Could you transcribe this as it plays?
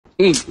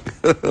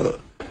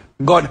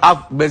God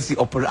have mercy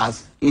upon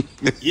us.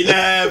 You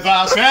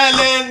never fail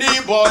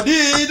anybody,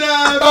 you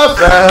never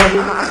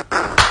fail.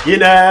 You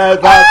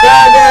never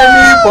fail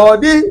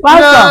anybody,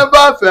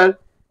 never fail.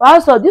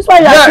 Pastor, this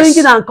one you are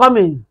thinking and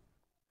coming.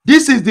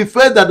 This is the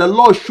faith that the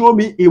Lord showed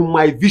me in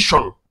my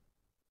vision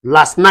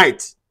last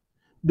night.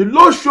 The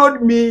Lord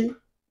showed me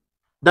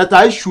that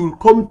I should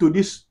come to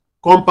this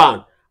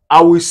compound.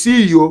 I will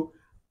see you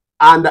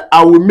and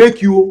I will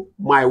make you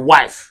my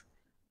wife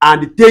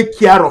and take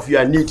care of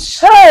your needs.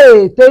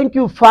 Hey, thank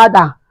you,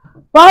 Father.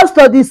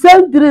 Pastor, the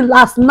same dream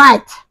last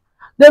night.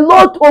 The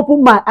Lord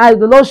opened my eyes.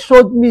 The Lord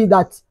showed me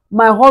that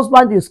my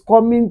husband is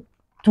coming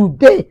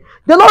today.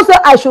 The Lord said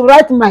I should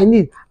write my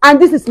need. And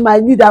this is my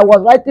need. I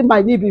was writing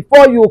my need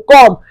before you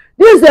come.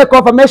 This is a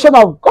confirmation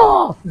of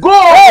God.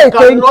 God, hey,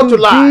 thank you,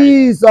 lie.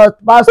 Jesus,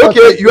 Pastor.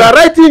 Okay, you are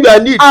writing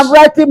your needs. I'm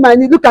writing my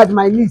needs. Look at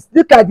my needs.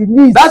 Look at the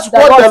needs. That's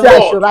what God the said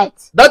Lord. I should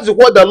write. That is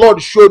what the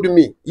Lord showed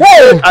me. He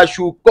said I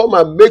should come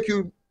and make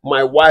you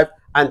my wife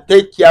and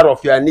take care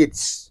of your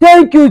needs.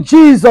 Thank you,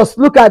 Jesus.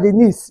 Look at the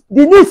needs.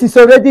 The needs is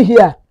already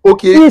here.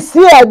 Okay. It's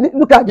here.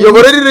 Look at the You've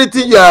already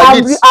written your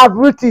needs. I've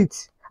written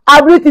it.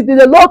 I've written it.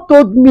 The Lord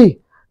told me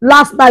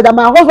last night that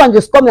my husband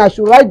is coming. I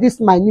should write this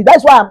my need.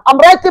 That's why I'm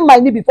writing my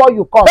need before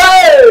you come.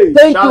 Hey!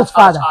 Thank you,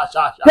 Father.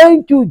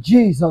 Thank you,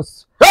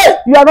 Jesus. Hey!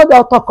 You are not the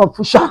author of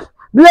confusion.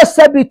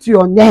 Blessed be to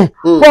your name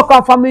for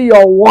confirming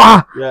your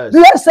word. Yes.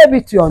 Blessed be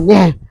to your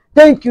name.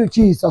 Thank you,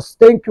 Jesus.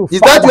 Thank you, Father.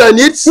 Is that your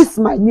needs? This is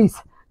my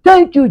needs.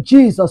 Thank you,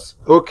 Jesus.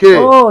 Okay.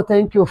 Oh,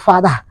 thank you,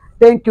 Father.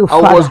 Thank you,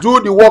 Father. I must do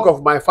the work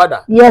of my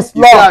Father. Yes,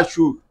 You Lord. say I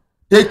should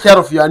take care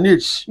of your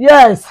needs.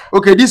 Yes.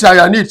 Okay, these are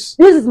your needs.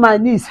 This is my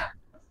needs.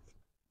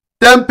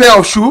 10 pair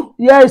of shoes.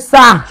 Yes,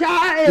 sir.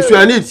 This is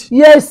your needs.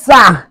 Yes,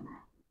 sir.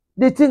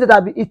 The thing that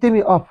have been eating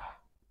me up.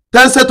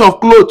 10 set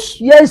of clothes.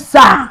 Yes,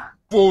 sir.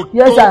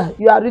 Yes, sir.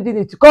 You are reading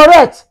it.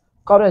 Correct.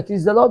 Correct.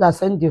 It's the Lord that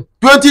sent you.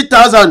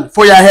 20,000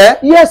 for your hair.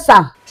 Yes,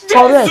 sir.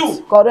 Correct.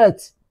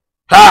 Correct.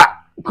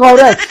 Ha!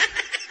 Correct.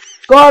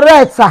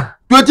 Correct, sir.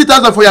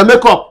 20,000 for your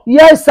makeup.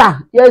 Yes, sir.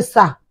 Yes,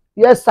 sir.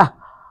 Yes, sir.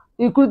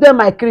 Including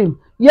my cream.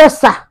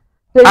 Yes, sir.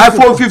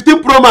 iPhone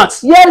 15 Pro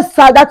Max. Yes,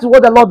 sir. That's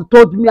what the Lord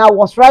told me. I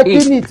was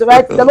writing it,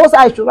 right? The Lord said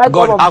I should write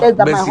all of them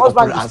that my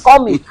husband is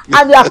coming.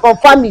 And they have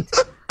confirmed it.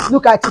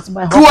 Look at it,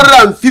 my husband.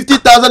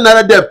 250,000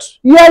 naira debt.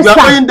 Yes, you sir.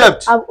 are owing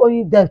debt. I'm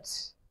owing debt.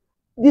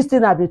 This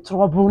thing have been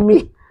troubling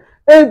me.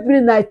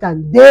 Every night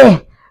and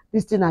day.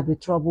 This thing have been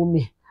troubling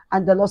me.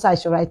 And the Lord said I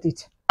should write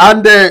it.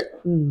 And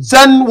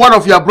send one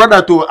of your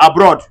brother to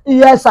abroad.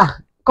 Yes, sir.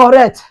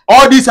 Correct.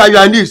 All these are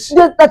your needs.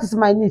 That is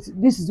my needs.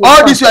 This is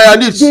all these are your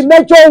needs. The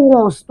major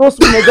ones. Those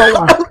major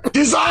ones.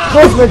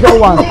 Those major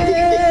ones.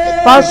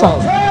 Pastor.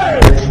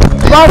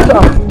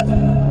 Pastor.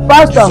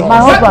 Pastor. My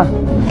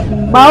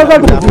husband. My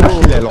husband will be.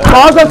 My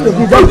husband will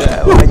be there.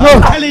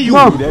 No.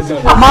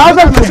 My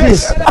husband will be.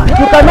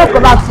 You cannot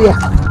collapse here.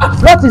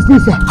 What is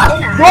this?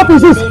 What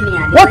is this?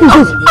 What is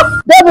this?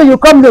 Devil, you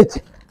come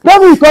late.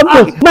 Devil, you come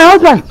late. My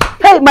husband.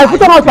 Hey, my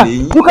future husband.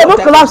 You cannot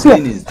collapse here.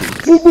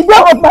 The day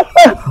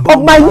of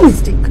my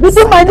knees.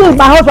 Between my knees,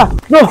 my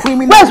husband. No.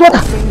 Where's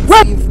water?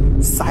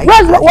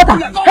 Where's water?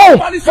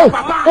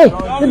 Hey.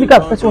 Let me go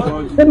fetch water.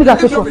 Let me go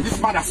fetch water.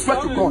 This man, I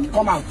swear to God,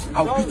 come out.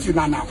 I'll beat you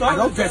now. I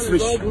don't dress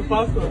rich. Come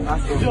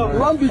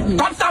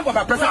down for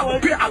my presence.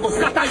 I will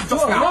scatter you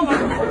just now.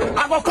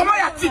 I will come out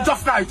your teeth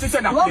just now. You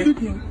say now.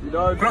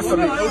 Cross on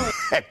me.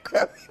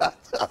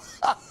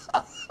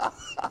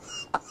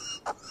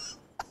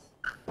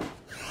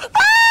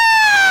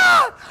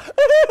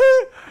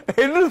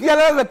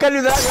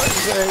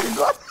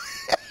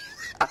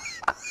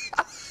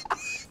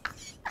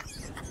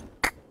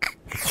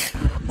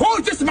 Who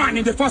is this man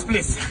in the first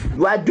place?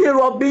 You are doing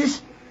rubbish.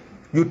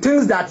 You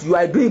think that you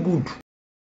are doing good.